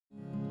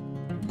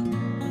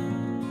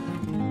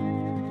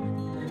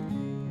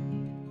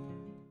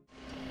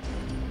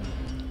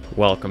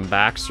Welcome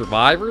back,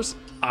 survivors.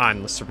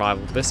 I'm the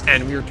Survivalvis,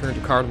 and we return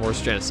to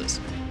Carnivores Genesis,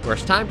 where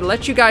it's time to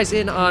let you guys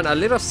in on a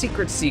little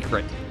secret.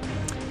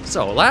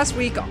 So, last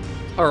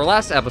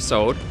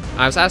episode,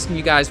 I was asking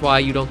you guys why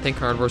you don't think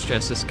Carnivores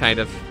Genesis kind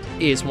of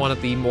is one of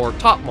the more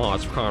top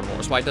mods for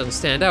Carnivores, why it doesn't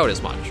stand out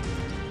as much.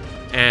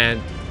 And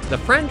the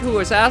friend who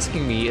was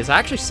asking me is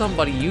actually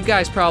somebody you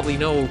guys probably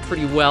know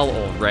pretty well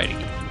already.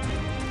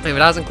 And if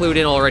it hasn't clued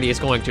in already, it's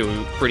going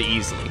to pretty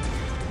easily.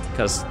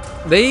 Because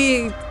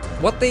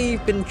what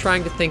they've been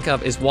trying to think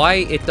of is why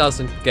it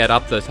doesn't get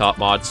up the top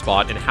mod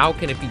spot, and how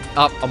can it be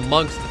up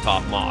amongst the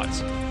top mods.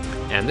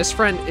 And this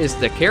friend is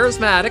the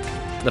charismatic,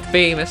 the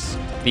famous,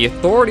 the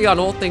authority on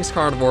all things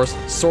carnivores,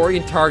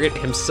 Saurian Target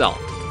himself.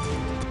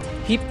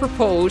 He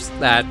proposed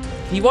that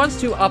he wants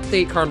to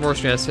update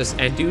Carnivores Genesis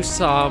and do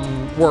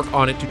some work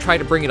on it to try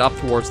to bring it up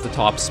towards the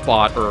top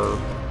spot,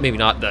 or maybe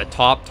not the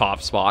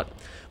top spot,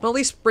 but at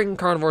least bring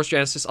Carnivores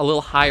Genesis a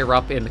little higher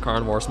up in the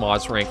Carnivores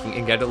mods ranking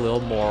and get it a little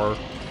more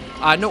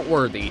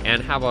noteworthy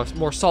and have a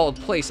more solid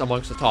place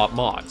amongst the top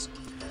mods.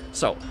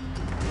 So,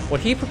 what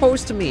he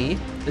proposed to me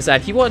is that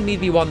he wanted me to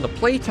be one of the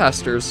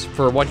playtesters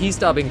for what he's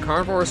dubbing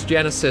Carnivores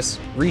Genesis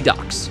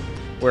Redux,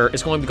 where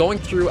it's going to be going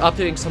through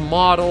updating some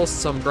models,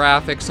 some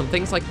graphics, some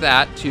things like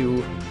that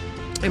to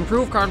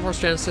improve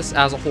Carnivores Genesis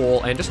as a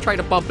whole and just try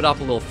to bump it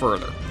up a little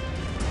further.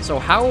 So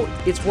how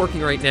it's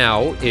working right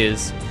now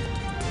is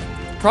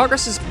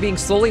progress is being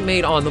slowly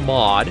made on the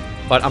mod,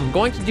 but I'm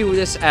going to do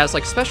this as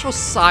like special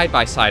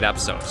side-by-side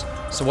episodes.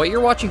 So what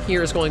you're watching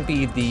here is going to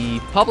be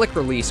the public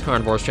release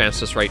Carnivores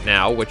Genesis right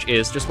now, which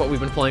is just what we've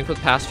been playing for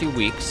the past few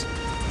weeks.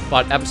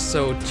 But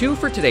episode 2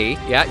 for today,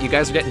 yeah, you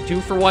guys are getting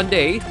 2 for 1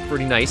 day,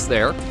 pretty nice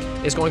there,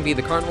 is going to be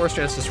the Carnivores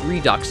Genesis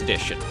Redux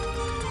Edition.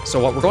 So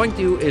what we're going to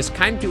do is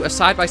kind of do a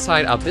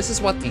side-by-side of this is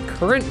what the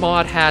current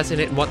mod has in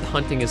it and what the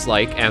hunting is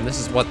like, and this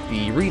is what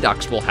the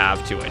Redux will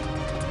have to it.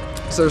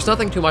 So there's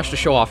nothing too much to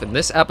show off in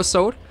this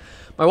episode,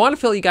 but I want to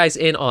fill you guys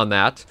in on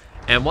that.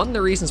 And one of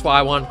the reasons why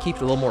I wanted to keep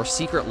it a little more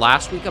secret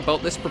last week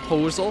about this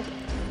proposal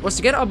was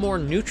to get a more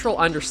neutral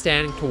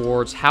understanding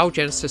towards how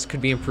Genesis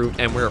could be improved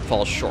and where it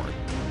falls short.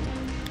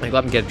 Like,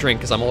 let me get a drink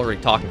because I'm already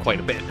talking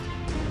quite a bit.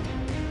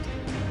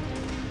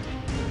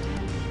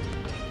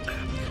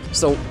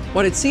 So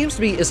what it seems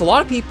to be is a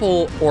lot of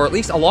people, or at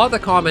least a lot of the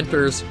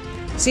commenters,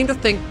 seem to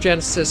think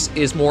Genesis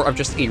is more of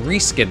just a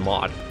reskin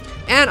mod.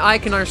 And I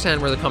can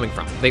understand where they're coming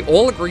from. They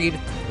all agreed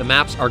the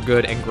maps are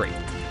good and great.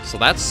 So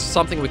that's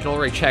something we can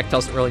already check,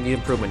 doesn't really need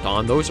improvement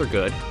on. Those are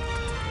good.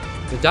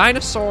 The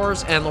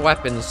dinosaurs and the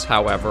weapons,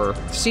 however,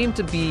 seem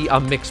to be a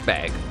mixed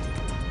bag.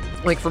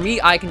 Like, for me,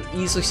 I can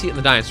easily see it in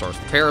the dinosaurs.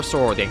 The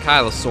Parasaur, the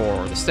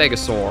Ankylosaur, the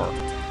Stegosaur.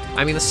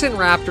 I mean, the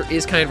Sinraptor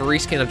is kind of a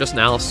reskin of just an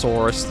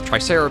Allosaurus. The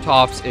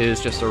Triceratops is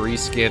just a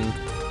reskin.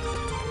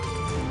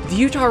 The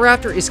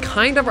Utahraptor is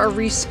kind of a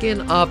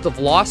reskin of the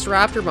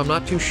Velociraptor, but I'm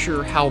not too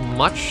sure how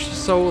much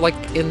so, like,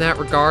 in that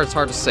regard. It's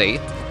hard to say.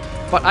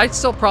 But I'd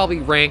still probably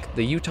rank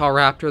the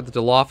Utahraptor, the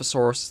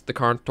Dilophosaurus, the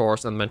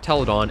Carnotaurus, and the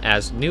Mantelodon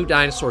as new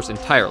dinosaurs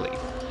entirely.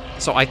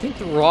 So I think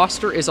the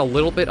roster is a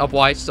little bit of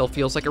why it still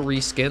feels like a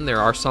reskin. There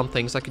are some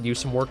things that could use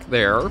some work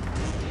there.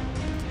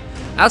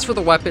 As for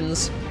the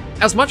weapons,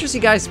 as much as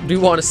you guys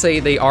do want to say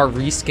they are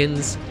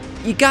reskins,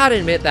 you gotta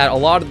admit that a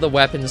lot of the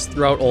weapons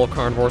throughout all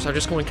Carnivores are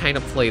just going to kind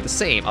of play the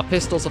same. A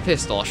pistol's a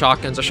pistol, a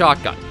shotgun's a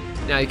shotgun.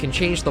 Now you can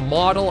change the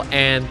model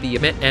and the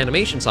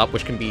animations up,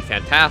 which can be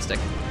fantastic.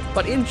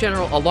 But in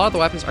general, a lot of the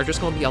weapons are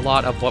just going to be a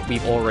lot of what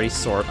we've already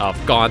sort of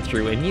gone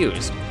through and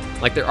used.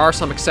 Like, there are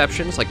some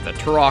exceptions, like the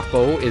Turok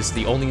Bow is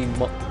the only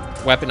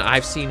weapon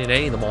I've seen in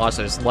any of the mods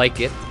that is like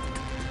it.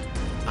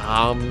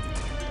 And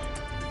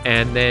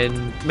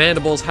then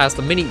Mandibles has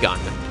the minigun.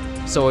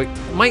 So it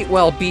might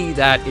well be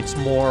that it's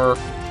more,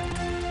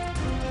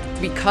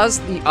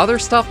 because the other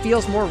stuff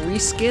feels more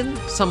reskin,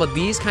 some of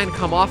these kind of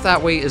come off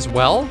that way as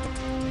well.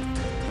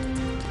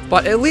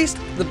 But at least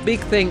the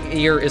big thing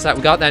here is that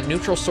we got that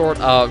neutral sort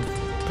of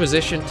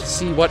position to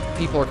see what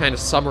people are kind of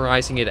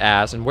summarizing it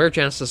as and where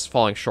Genesis is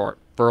falling short.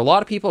 For a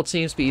lot of people, it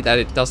seems to be that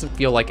it doesn't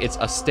feel like it's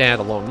a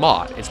standalone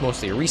mod. It's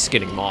mostly a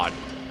reskinning mod.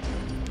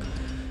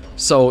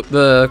 So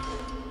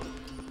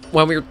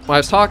when I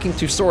was talking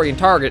to Saurian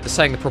Target,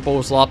 setting the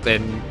proposal up,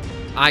 and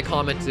I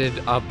commented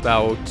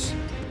about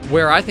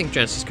where I think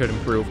Genesis could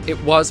improve,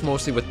 it was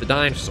mostly with the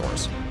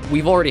dinosaurs.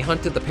 We've already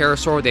hunted the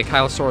Parasaur, the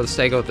Ankylosaur, the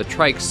Stego, the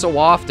Trike so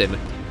often,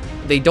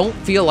 they don't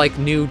feel like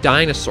new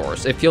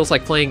dinosaurs. It feels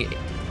like playing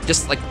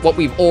just like what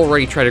we've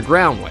already treaded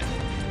ground with.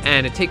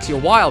 And it takes you a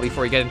while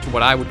before you get into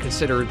what I would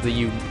consider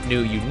the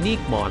new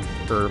unique mod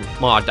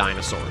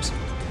dinosaurs.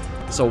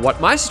 So what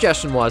my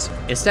suggestion was,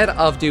 instead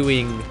of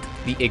doing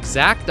the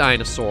exact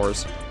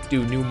dinosaurs,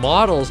 do new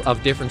models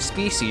of different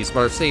species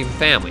but are the same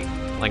family.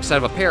 Like,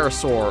 instead of a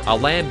Parasaur, a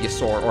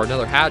Lambeosaur, or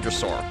another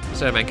Hadrosaur.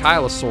 Instead of an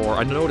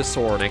Ankylosaur, a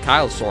Nodosaur, an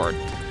Ankylosaur.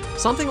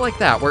 Something like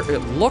that, where it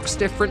looks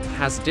different,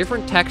 has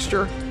different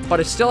texture, but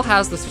it still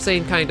has the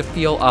same kind of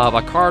feel of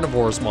a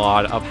Carnivores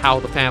mod of how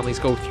the families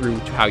go through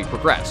to how you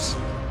progress.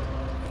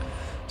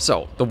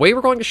 So, the way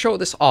we're going to show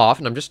this off,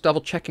 and I'm just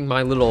double checking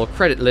my little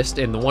credit list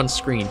in the one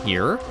screen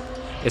here,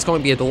 It's going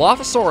to be a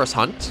Dilophosaurus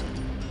hunt,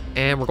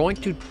 and we're going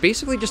to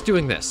basically just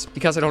doing this,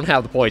 because I don't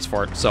have the points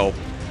for it. So,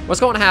 what's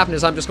going to happen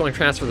is I'm just going to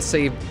transfer the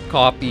save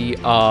copy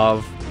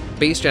of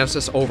Base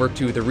Genesis over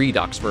to the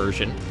Redux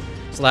version.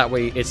 So that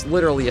way, it's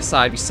literally a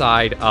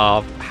side-by-side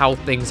of how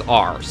things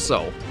are.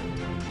 So,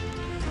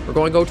 we're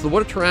going to go to the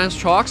Wood of Tyrannos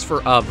Chalks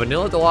for a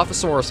vanilla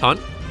Dilophosaurus hunt.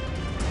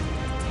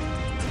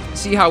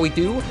 See how we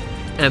do.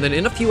 And then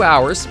in a few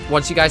hours,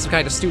 once you guys have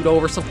kind of stewed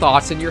over some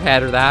thoughts in your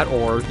head or that,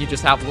 or you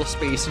just have a little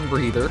space and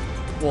breather,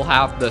 we'll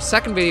have the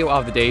second video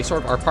of the day,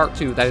 sort of our part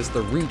 2, that is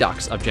the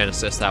Redux of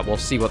Genesis, that we'll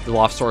see what the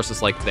Dilophosaurus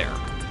is like there.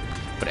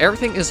 But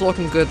everything is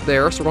looking good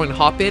there, so we're going to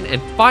hop in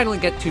and finally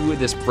get to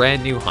this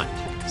brand new hunt.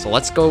 So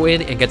let's go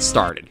in and get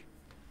started.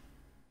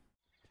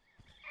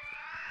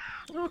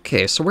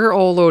 Okay, so we're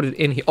all loaded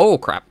in here. Oh,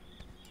 crap.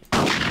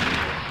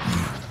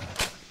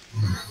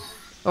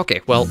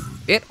 Okay, well,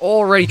 it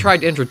already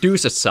tried to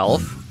introduce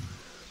itself.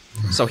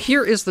 So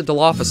here is the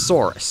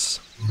Dilophosaurus.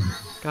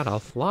 Got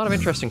a lot of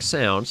interesting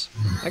sounds.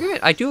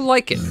 I do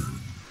like it.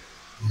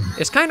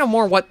 It's kind of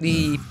more what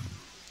the...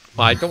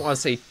 Well, I don't want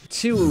to say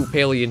too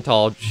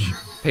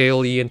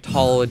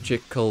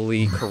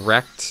paleontologically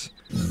correct.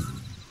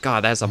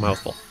 God, that's a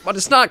mouthful. But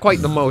it's not quite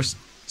the most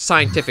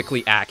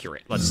scientifically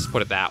accurate, let's just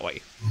put it that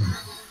way.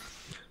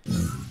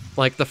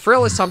 Like, the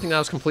frill is something that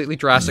was completely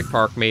Jurassic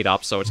Park made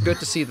up, so it's good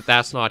to see that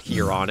that's not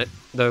here on it.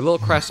 The little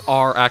crests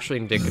are actually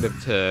indicative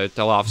to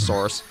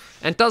Dilophosaurus,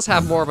 and does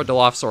have more of a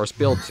Dilophosaurus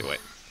build to it.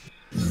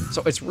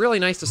 So it's really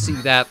nice to see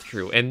that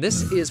through, and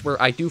this is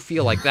where I do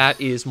feel like that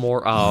is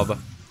more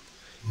of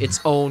its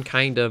own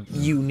kind of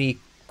unique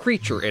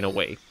creature in a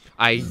way.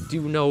 I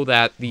do know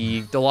that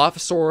the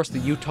Dilophosaurus, the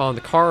Utah, and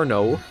the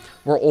Carno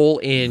were all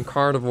in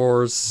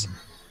Carnivores...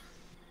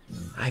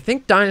 I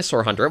think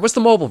Dinosaur Hunter. It was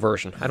the mobile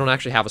version. I don't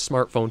actually have a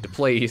smartphone to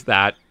play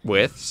that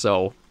with,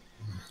 so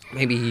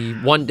maybe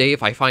one day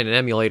if I find an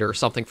emulator or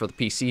something for the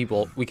PC,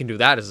 we can do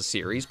that as a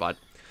series, but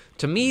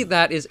to me,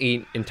 that is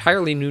an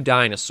entirely new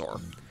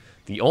dinosaur.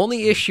 The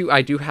only issue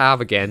I do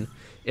have, again,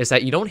 is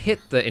that you don't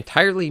hit the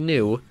entirely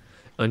new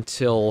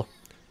until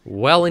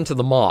well into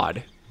the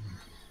mod.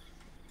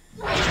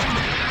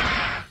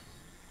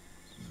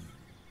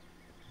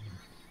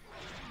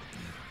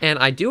 And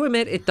I do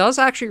admit, it does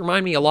actually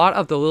remind me a lot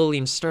of the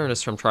Lilian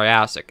Sternus from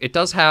Triassic. It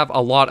does have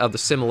a lot of the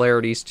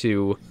similarities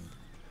to...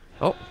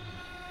 Oh.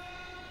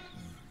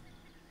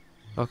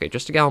 Okay,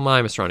 just a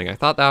Gallimimus running. I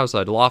thought that was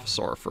a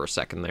Dilophosaur for a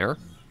second there.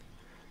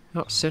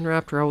 Oh,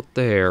 Sinraptor out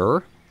there.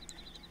 I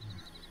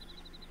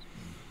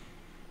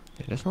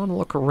just want to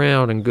look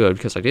around and good,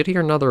 because I did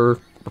hear another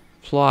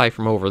reply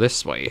from over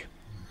this way.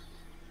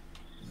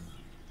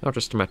 Oh,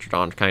 just a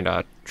Metrodon kind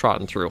of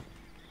trotting through.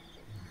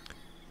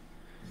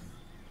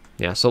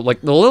 Yeah, so, like,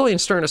 the Lilian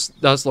Sternus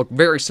does look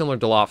very similar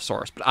to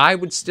Dilophosaurus, but I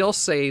would still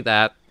say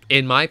that,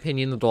 in my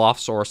opinion, the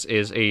Dilophosaurus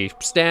is a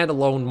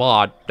standalone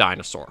mod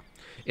dinosaur.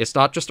 It's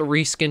not just a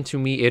reskin to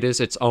me, it is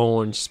its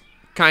own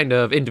kind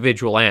of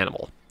individual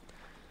animal.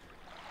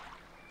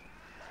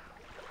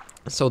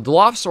 So,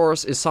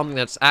 Dilophosaurus is something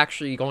that's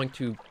actually going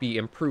to be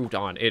improved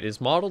on. It is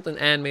modeled and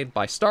animated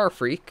by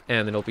Starfreak,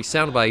 and it'll be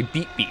sounded by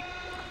Beat Beat.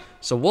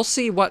 So, we'll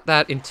see what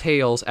that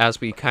entails as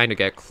we kind of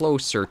get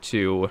closer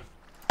to...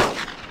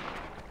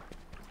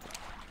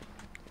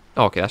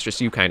 Okay, that's just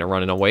you kind of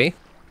running away.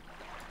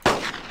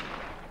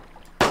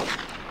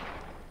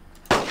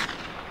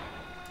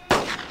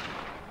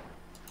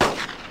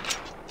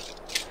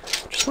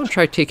 Just want to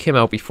try to take him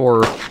out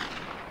before...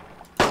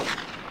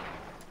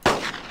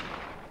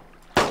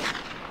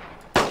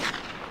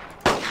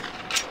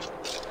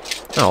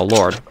 Oh,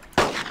 Lord.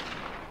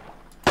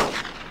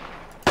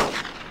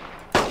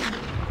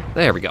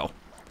 There we go.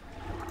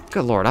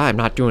 Good Lord, I'm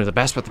not doing the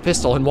best with the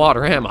pistol in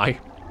water, am I?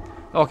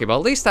 Okay, but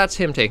at least that's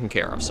him taken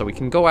care of, so we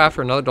can go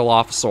after another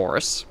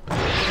Dilophosaurus.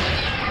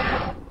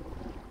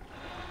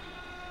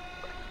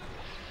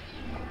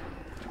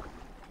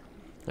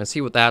 And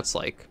see what that's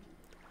like.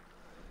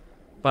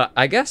 But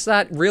I guess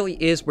that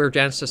really is where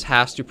Genesis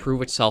has to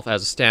prove itself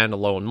as a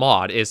standalone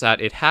mod, is that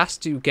it has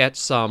to get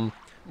some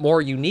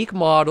more unique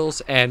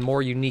models and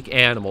more unique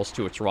animals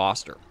to its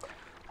roster.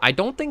 I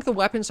don't think the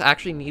weapons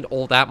actually need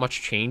all that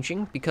much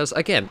changing, because,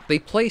 again, they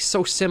play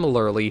so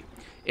similarly.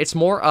 It's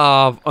more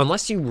of,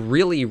 unless you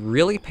really,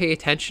 really pay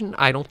attention,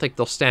 I don't think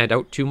they'll stand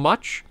out too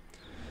much.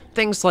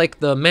 Things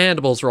like the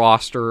Mandibles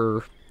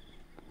roster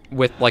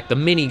with, like, the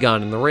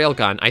minigun and the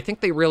railgun, I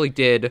think they really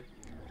did,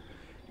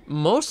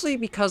 mostly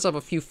because of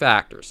a few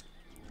factors.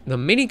 The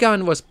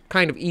minigun was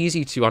kind of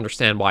easy to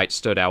understand why it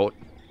stood out.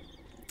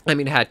 I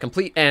mean, it had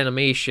complete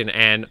animation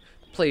and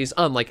plays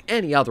unlike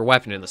any other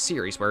weapon in the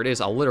series, where it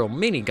is a literal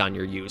minigun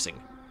you're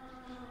using.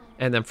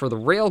 And then for the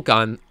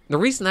railgun, the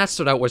reason that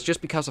stood out was just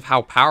because of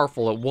how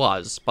powerful it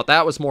was, but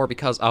that was more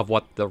because of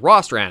what the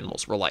roster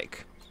animals were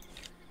like.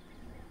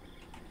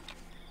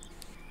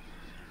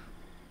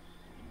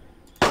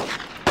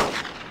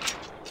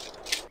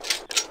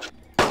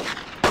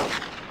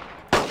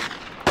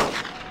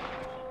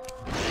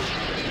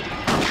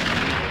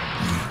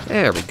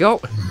 There we go.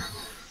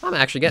 I'm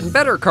actually getting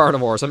better at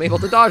carnivores. I'm able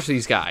to dodge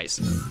these guys.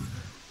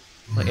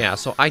 But yeah,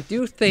 so I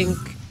do think,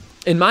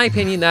 in my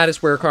opinion, that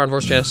is where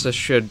Carnivores Genesis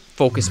should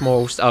focus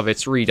most of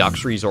its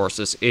Redux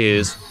resources,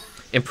 is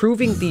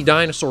improving the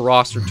dinosaur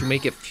roster to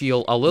make it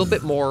feel a little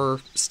bit more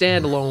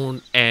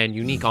standalone and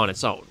unique on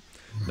its own.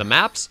 The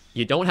maps,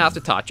 you don't have to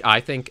touch.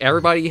 I think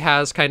everybody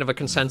has kind of a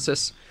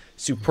consensus.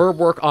 Superb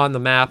work on the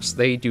maps.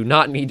 They do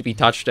not need to be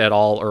touched at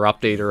all or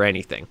updated or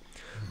anything.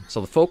 So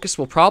the focus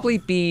will probably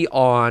be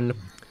on...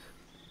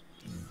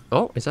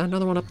 Oh, is that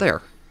another one up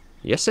there?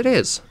 Yes, it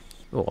is.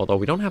 Oh, although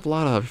we don't have a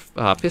lot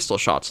of pistol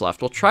shots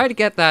left. We'll try to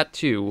get that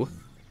too.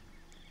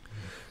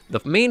 The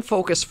main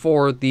focus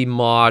for the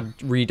mod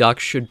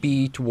Redux should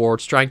be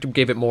towards trying to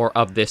give it more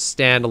of this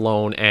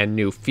standalone and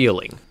new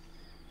feeling.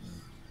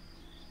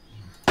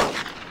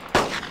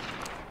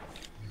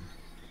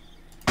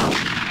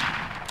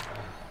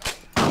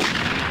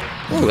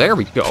 Oh, there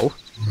we go.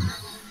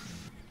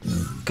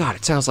 God,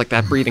 it sounds like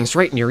that breathing's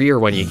right in your ear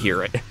when you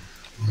hear it.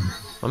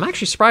 I'm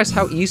actually surprised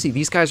how easy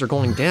these guys are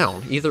going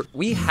down. Either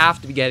we have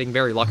to be getting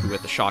very lucky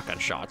with the shotgun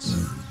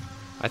shots.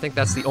 I think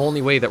that's the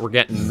only way that we're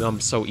getting them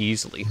so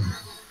easily.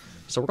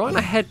 So we're going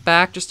to head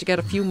back just to get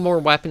a few more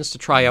weapons to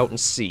try out and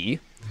see.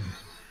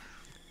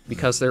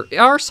 Because there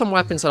are some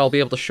weapons that I'll be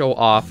able to show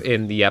off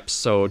in the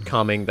episode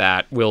coming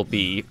that will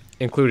be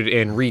included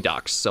in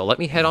Redux. So let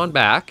me head on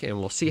back and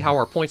we'll see how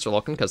our points are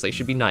looking, because they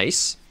should be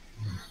nice.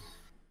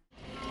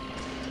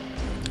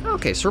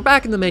 Okay, so we're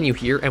back in the menu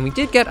here, and we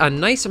did get a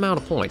nice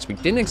amount of points. We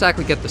didn't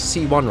exactly get the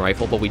C1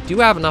 rifle, but we do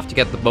have enough to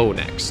get the bow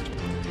next.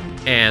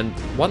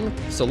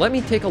 So let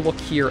me take a look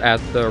here at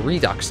the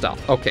Redux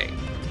stuff. Okay,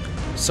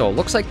 so it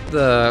looks like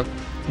the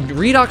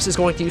Redux is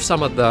going to use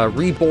some of the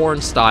Reborn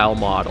style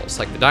models.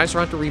 Like the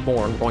Dinosaur Hunter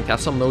Reborn, we're going to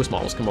have some of those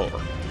models come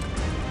over.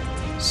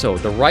 So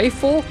the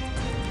rifle,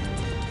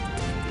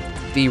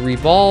 the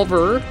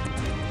revolver,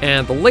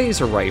 and the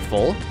laser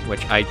rifle,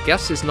 which I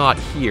guess is not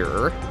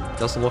here,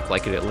 doesn't look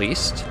like it at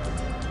least,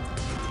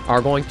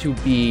 are going to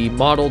be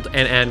modeled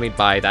and animated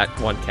by that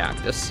one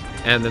cactus.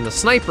 And then the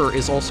sniper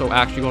is also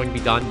actually going to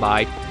be done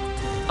by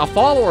a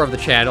follower of the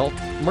channel,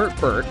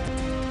 Mertbert,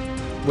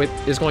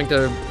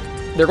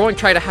 they're going to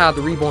try to have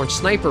the Reborn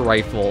sniper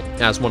rifle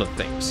as one of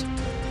the things.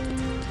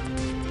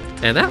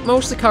 And that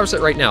mostly covers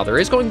it right now. There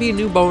is going to be a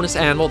new bonus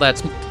animal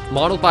that's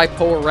modeled by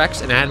Poa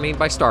Rex and animated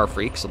by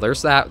Starfreak, so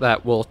there's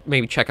that we'll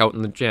maybe check out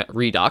in the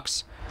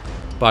Redux.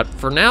 But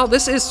for now,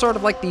 this is sort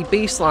of like the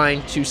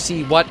baseline to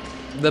see what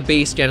the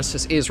base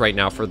Genesis is right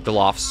now for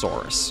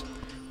Dilophosaurus.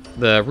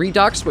 The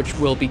Redux, which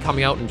will be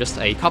coming out in just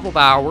a couple of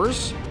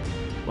hours,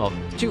 well,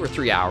 2 or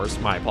 3 hours,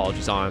 my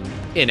apologies on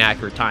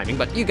inaccurate timing,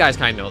 but you guys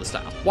kind of know the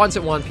style. One's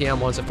at 1 p.m.,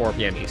 one's at 4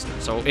 p.m.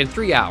 Eastern, so in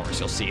 3 hours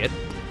you'll see it.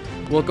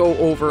 We'll go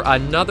over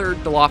another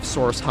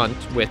Dilophosaurus hunt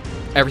with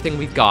everything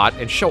we've got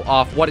and show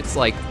off what it's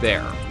like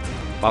there.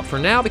 But for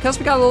now, because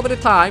we got a little bit of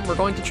time, we're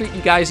going to treat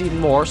you guys even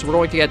more, so we're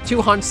going to get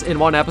 2 hunts in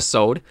 1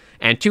 episode,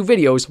 and 2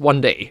 videos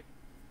one day.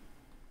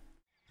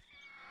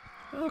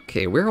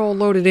 Okay, we're all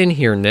loaded in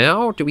here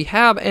now. Do we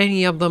have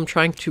any of them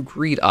trying to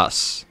greet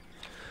us?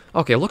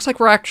 Okay, looks like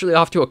we're actually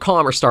off to a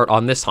calmer start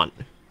on this hunt.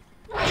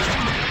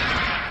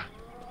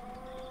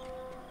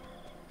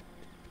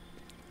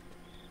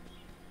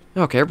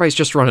 Okay, everybody's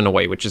just running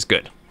away, which is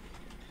good.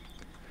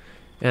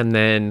 And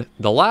then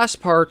the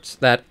last part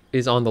that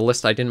is on the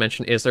list I didn't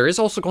mention is there is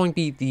also going to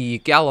be the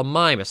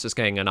Gallimimus is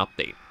getting an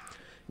update.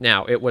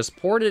 Now, it was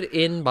ported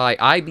in by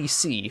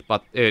IBC,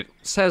 but it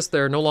says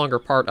they're no longer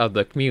part of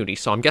the community,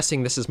 so I'm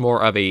guessing this is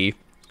more of a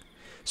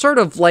sort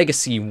of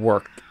legacy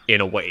work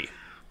in a way.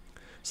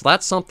 So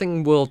that's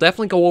something we'll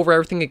definitely go over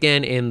everything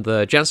again in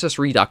the Genesis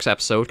Redux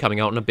episode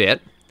coming out in a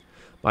bit.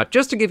 But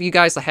just to give you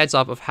guys the heads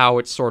up of how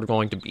it's sort of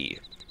going to be,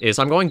 is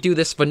I'm going to do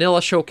this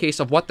vanilla showcase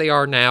of what they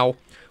are now,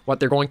 what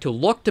they're going to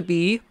look to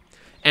be,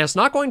 and it's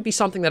not going to be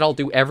something that I'll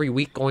do every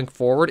week going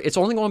forward. It's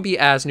only going to be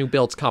as new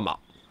builds come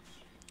up.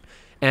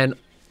 And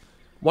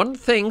one of the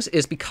things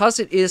is because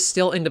it is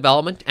still in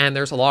development and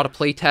there's a lot of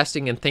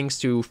playtesting and things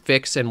to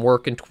fix and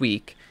work and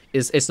tweak,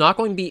 is it's not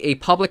going to be a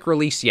public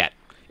release yet.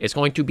 It's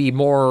going to be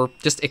more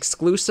just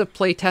exclusive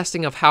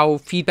playtesting of how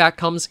feedback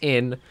comes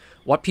in,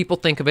 what people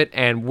think of it,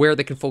 and where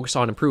they can focus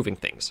on improving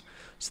things.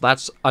 So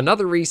that's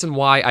another reason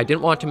why I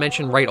didn't want to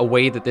mention right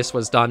away that this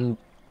was done.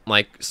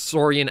 Like,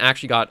 Saurian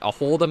actually got a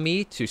hold of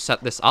me to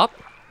set this up.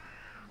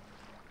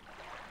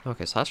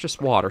 Okay, so that's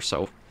just water,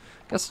 so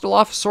I guess the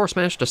Dilophosaurus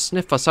managed to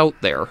sniff us out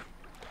there.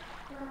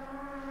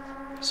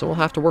 So we'll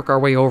have to work our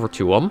way over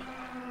to him.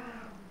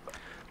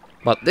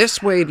 But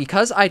this way,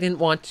 because I didn't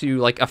want to,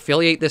 like,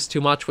 affiliate this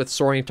too much with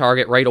Saurian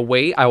Target right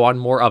away, I wanted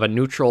more of a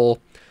neutral,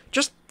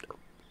 just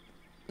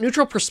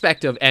neutral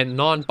perspective and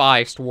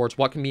non-biased towards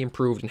what can be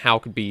improved and how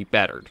it could be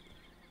bettered.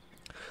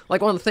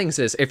 Like, one of the things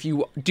is, if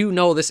you do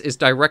know this is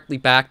directly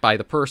backed by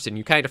the person,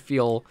 you kind of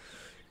feel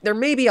there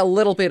may be a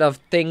little bit of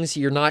things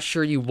you're not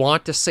sure you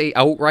want to say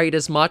outright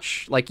as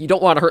much. Like, you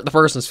don't want to hurt the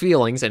person's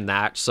feelings in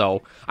that,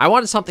 so I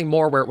wanted something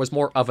more where it was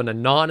more of an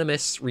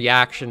anonymous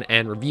reaction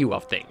and review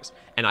of things.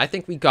 And I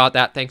think we got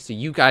that thanks to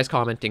you guys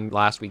commenting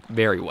last week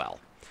very well.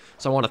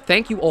 So I want to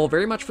thank you all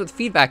very much for the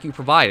feedback you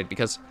provided,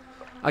 because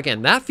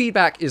Again, that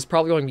feedback is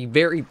probably going to be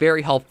very,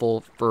 very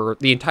helpful for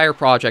the entire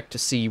project to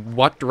see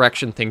what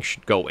direction things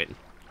should go in.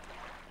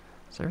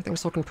 So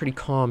everything's looking pretty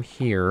calm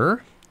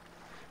here.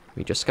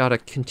 We just gotta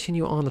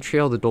continue on the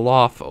trail to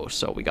Dilopho,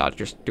 so we gotta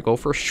just to go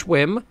for a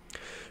swim.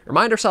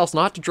 Remind ourselves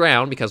not to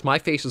drown, because my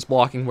face is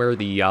blocking where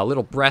the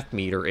little breath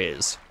meter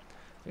is.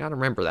 I gotta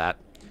remember that.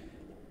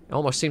 It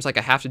almost seems like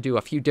I have to do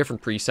a few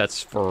different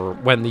presets for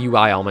when the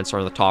UI elements are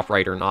on the top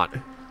right or not.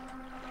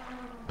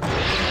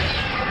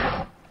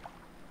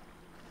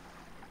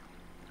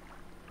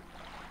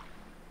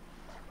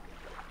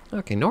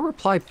 Okay, no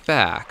reply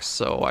back,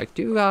 so I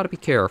do gotta be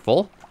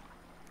careful.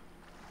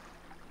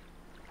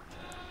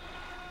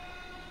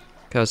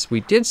 Because we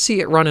did see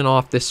it running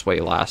off this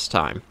way last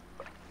time.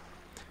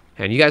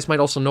 And you guys might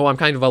also know I'm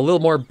kind of a little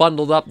more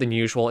bundled up than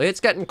usual. It's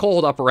getting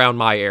cold up around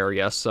my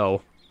area,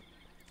 so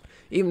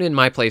even in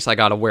my place I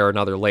gotta wear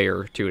another layer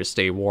or two to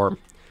stay warm.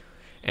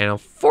 And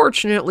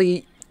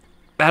unfortunately,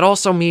 that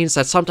also means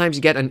that sometimes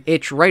you get an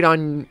itch right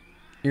on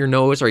your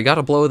nose, or you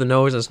gotta blow the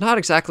nose, and it's not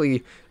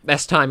exactly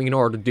best timing in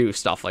order to do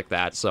stuff like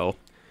that. So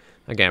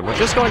again, we're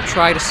just going to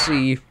try to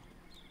see,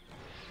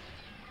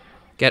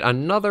 get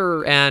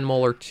another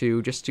animal or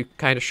two just to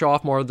kind of show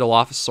off more of the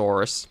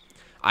Dilophosaurus.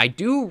 I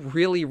do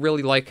really,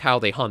 really like how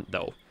they hunt,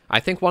 though. I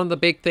think one of the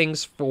big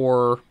things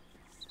for...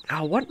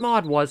 what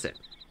mod was it?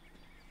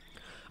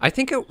 I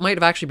think it might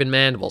have actually been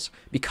mandibles.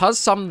 Because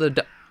some of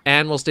the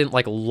animals didn't,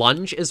 like,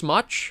 lunge as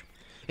much,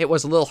 it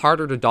was a little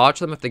harder to dodge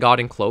them if they got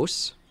in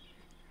close.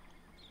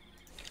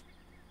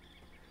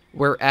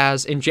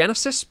 Whereas in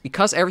Genesis,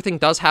 because everything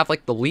does have,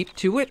 like, the leap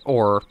to it,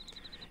 or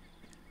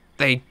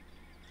they...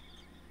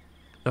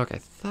 Okay, I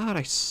thought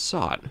I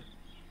saw it.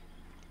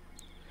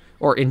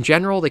 Or in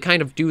general, they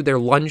kind of do their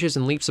lunges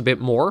and leaps a bit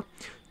more.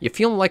 You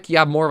feel like you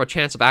have more of a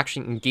chance of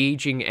actually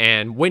engaging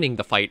and winning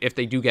the fight if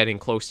they do get in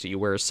close to you.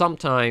 Whereas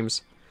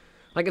sometimes,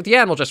 like if the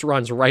animal just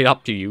runs right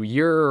up to you,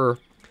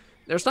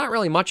 there's not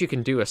really much you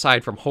can do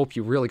aside from hope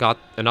you really got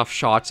enough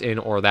shots in,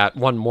 or that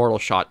one mortal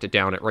shot to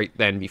down it right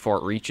then before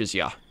it reaches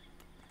you.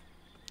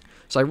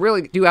 So I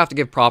really do have to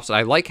give props.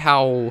 I like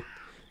how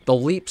the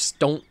leaps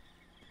don't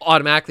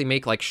automatically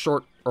make like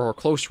short or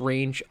close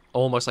range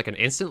almost like an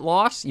instant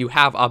loss. You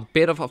have a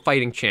bit of a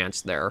fighting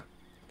chance there.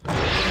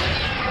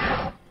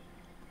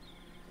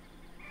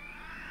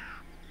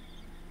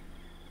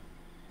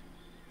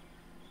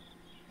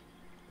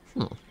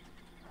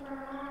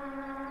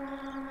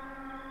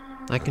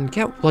 I can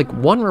get like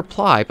one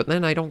reply, but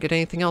then I don't get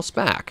anything else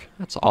back.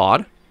 That's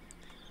odd.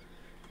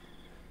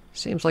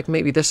 Seems like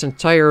maybe this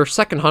entire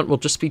second hunt will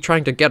just be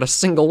trying to get a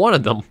single one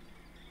of them.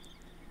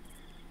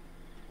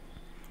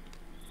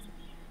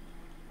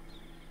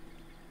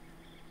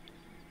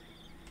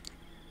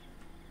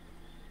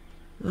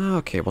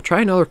 Okay, we'll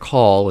try another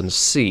call and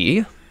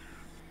see.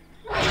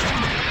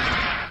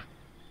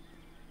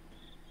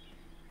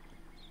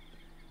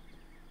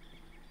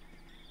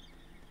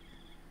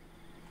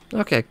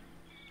 Okay,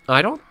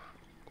 I'm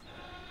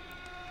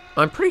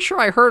pretty sure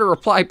I heard a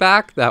reply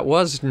back that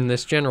was in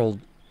this general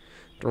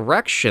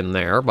direction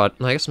there, but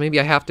I guess maybe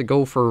I have to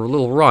go for a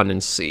little run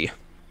and see.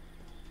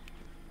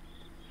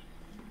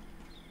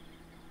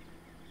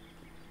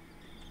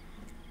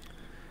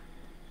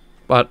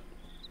 But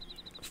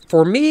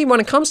for me, when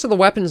it comes to the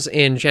weapons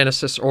in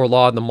Genesis or a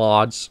lot of the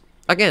mods,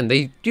 again,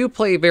 they do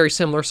play very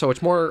similar, so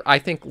it's more, I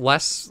think,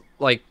 less,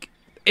 like,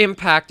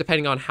 impact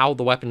depending on how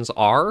the weapons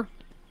are.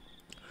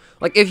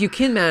 Like, if you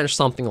can manage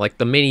something like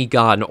the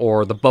minigun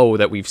or the bow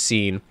that we've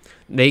seen,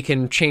 they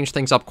can change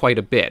things up quite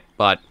a bit,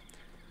 but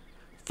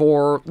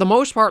for the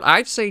most part,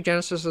 I'd say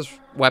Genesis's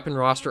weapon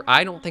roster,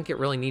 I don't think it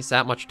really needs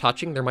that much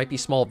touching. There might be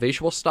small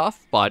visual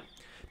stuff, but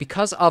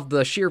because of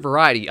the sheer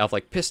variety of,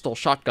 like, pistol,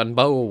 shotgun,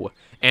 bow,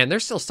 and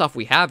there's still stuff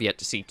we have yet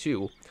to see,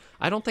 too,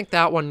 I don't think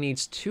that one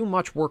needs too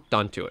much work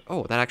done to it.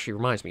 Oh, that actually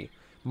reminds me.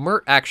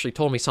 Mert actually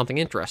told me something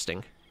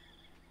interesting.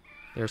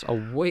 There's a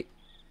way...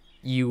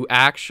 You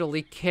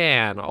actually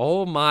can.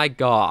 Oh my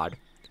god.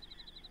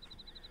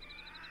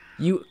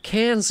 You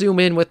can zoom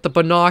in with the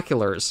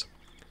binoculars.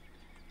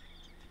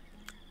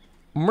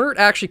 Mert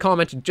actually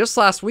commented just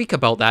last week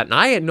about that, and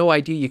I had no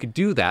idea you could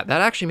do that.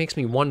 That actually makes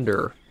me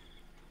wonder.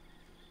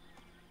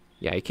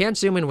 Yeah, you can't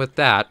zoom in with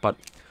that, but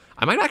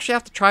I might actually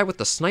have to try with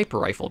the sniper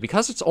rifle.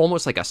 Because it's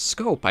almost like a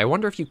scope, I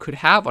wonder if you could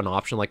have an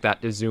option like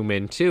that to zoom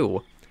in,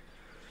 too.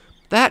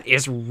 That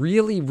is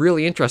really,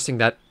 really interesting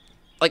that,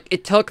 like,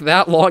 it took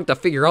that long to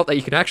figure out that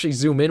you can actually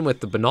zoom in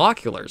with the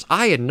binoculars.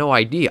 I had no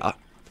idea.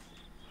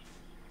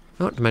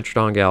 Oh,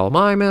 Dimetrodon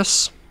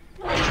Gallimimus.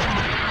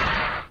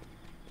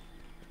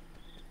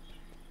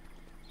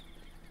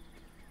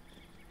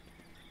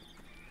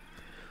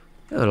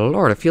 Oh,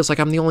 Lord, it feels like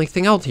I'm the only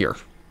thing out here.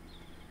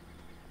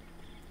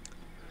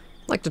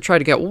 I'd like to try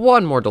to get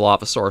one more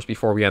Dilophosaurus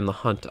before we end the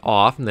hunt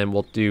off, and then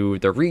we'll do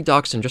the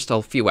Redux in just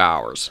a few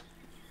hours.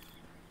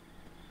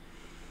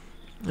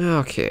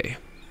 Okay.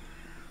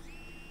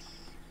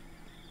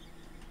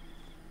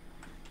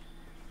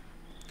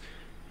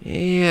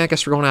 Yeah, I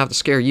guess we're going to have to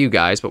scare you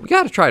guys, but we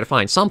got to try to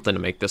find something to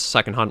make this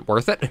second hunt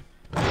worth it.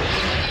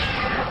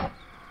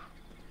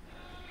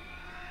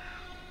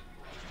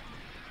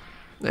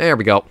 There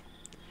we go.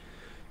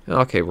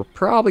 Okay, we're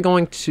probably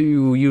going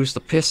to use the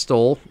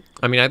pistol.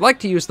 I mean, I'd like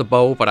to use the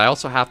bow, but I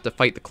also have to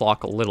fight the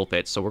clock a little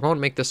bit, so we're going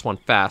to make this one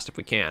fast if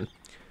we can.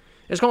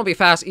 It's going to be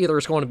fast. Either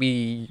it's going to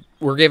be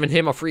we're giving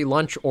him a free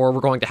lunch, or we're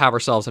going to have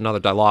ourselves another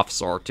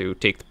Dilophosaur to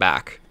take the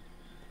back.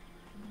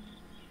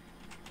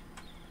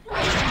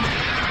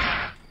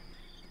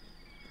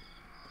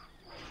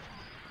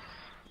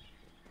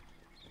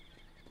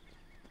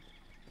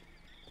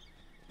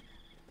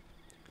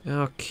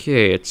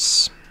 Okay,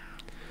 it's...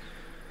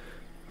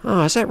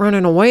 Oh, is that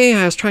running away?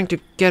 I was trying to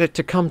get it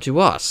to come to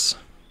us.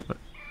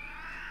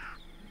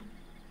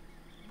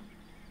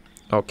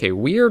 Okay,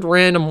 weird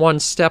random one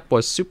step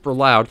was super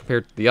loud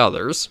compared to the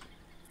others.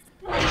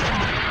 Man,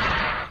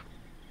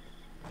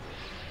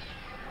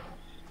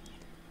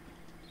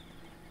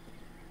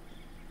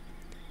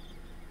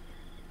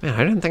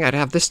 I didn't think I'd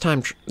have this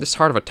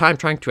hard of a time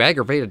trying to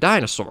aggravate a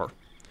dinosaur.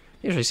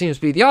 Usually seems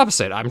to be the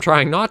opposite. I'm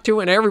trying not to,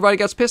 and everybody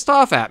gets pissed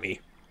off at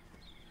me.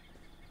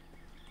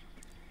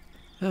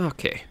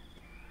 Okay.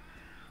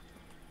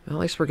 Well,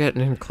 at least we're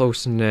getting in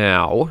close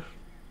now.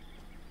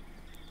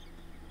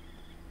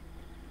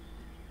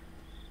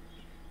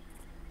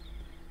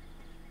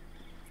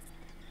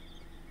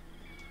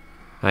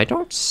 I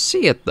don't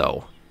see it,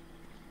 though.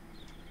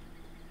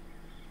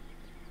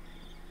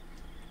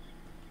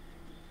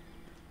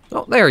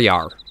 Oh, there you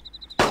are.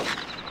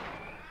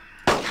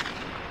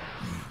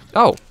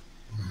 Oh.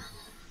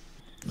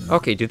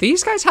 Okay, do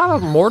these guys have a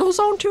mortal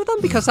zone to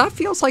them? Because that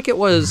feels like it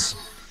was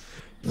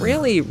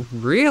really,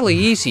 really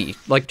easy.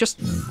 Like, just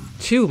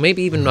 2,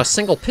 maybe even a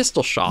single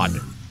pistol shot.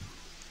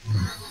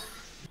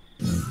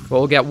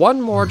 We'll get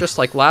one more, just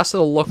like last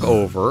little look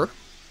over.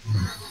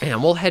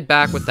 And we'll head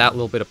back with that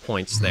little bit of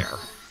points there.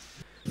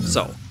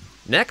 So,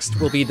 next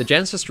will be the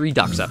Genesis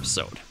Redux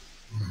episode.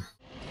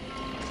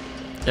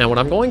 And what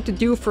I'm going to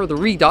do for the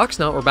Redux,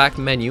 now that we're back in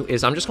the menu,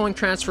 is I'm just going to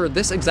transfer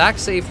this exact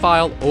save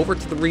file over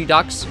to the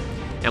Redux,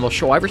 and we'll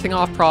show everything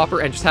off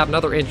proper and just have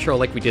another intro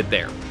like we did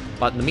there.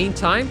 But in the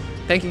meantime,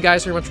 thank you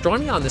guys very much for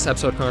joining me on this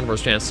episode of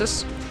Carnivores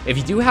Genesis. If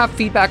you do have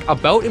feedback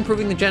about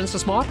improving the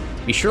Genesis mod,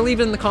 be sure to leave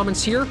it in the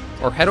comments here,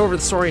 or head over to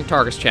the Saurian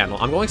Target's channel.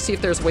 I'm going to see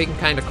if there's a way we can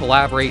kind of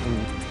collaborate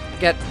and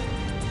get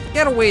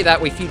a way that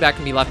way feedback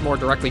can be left more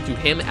directly to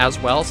him as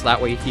well, so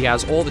that way he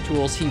has all the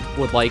tools he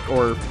would like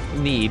or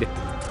need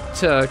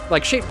to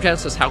like shape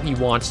Genesis how he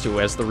wants to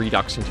as the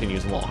Redux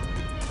continues along.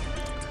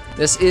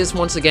 This is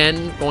once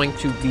again going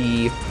to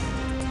be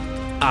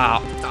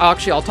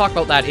actually I'll talk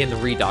about that in the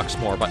Redux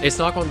more, but it's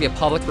not going to be a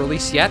public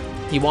release yet.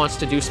 He wants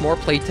to do some more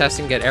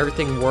playtesting, get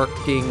everything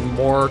working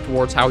more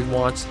towards how he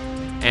wants,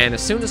 and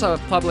as soon as a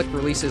public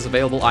release is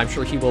available, I'm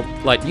sure he will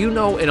let you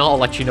know, and I'll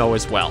let you know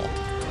as well.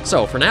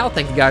 So, for now,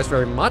 thank you guys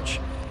very much,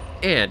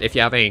 and if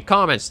you have any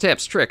comments,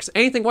 tips, tricks,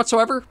 anything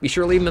whatsoever, be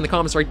sure to leave them in the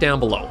comments right down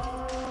below.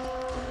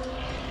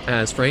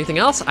 As for anything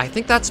else, I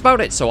think that's about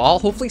it, so I'll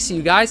hopefully see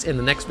you guys in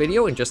the next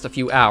video in just a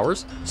few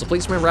hours. So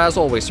please remember, as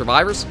always,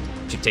 survivors,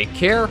 to take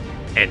care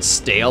and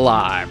stay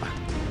alive.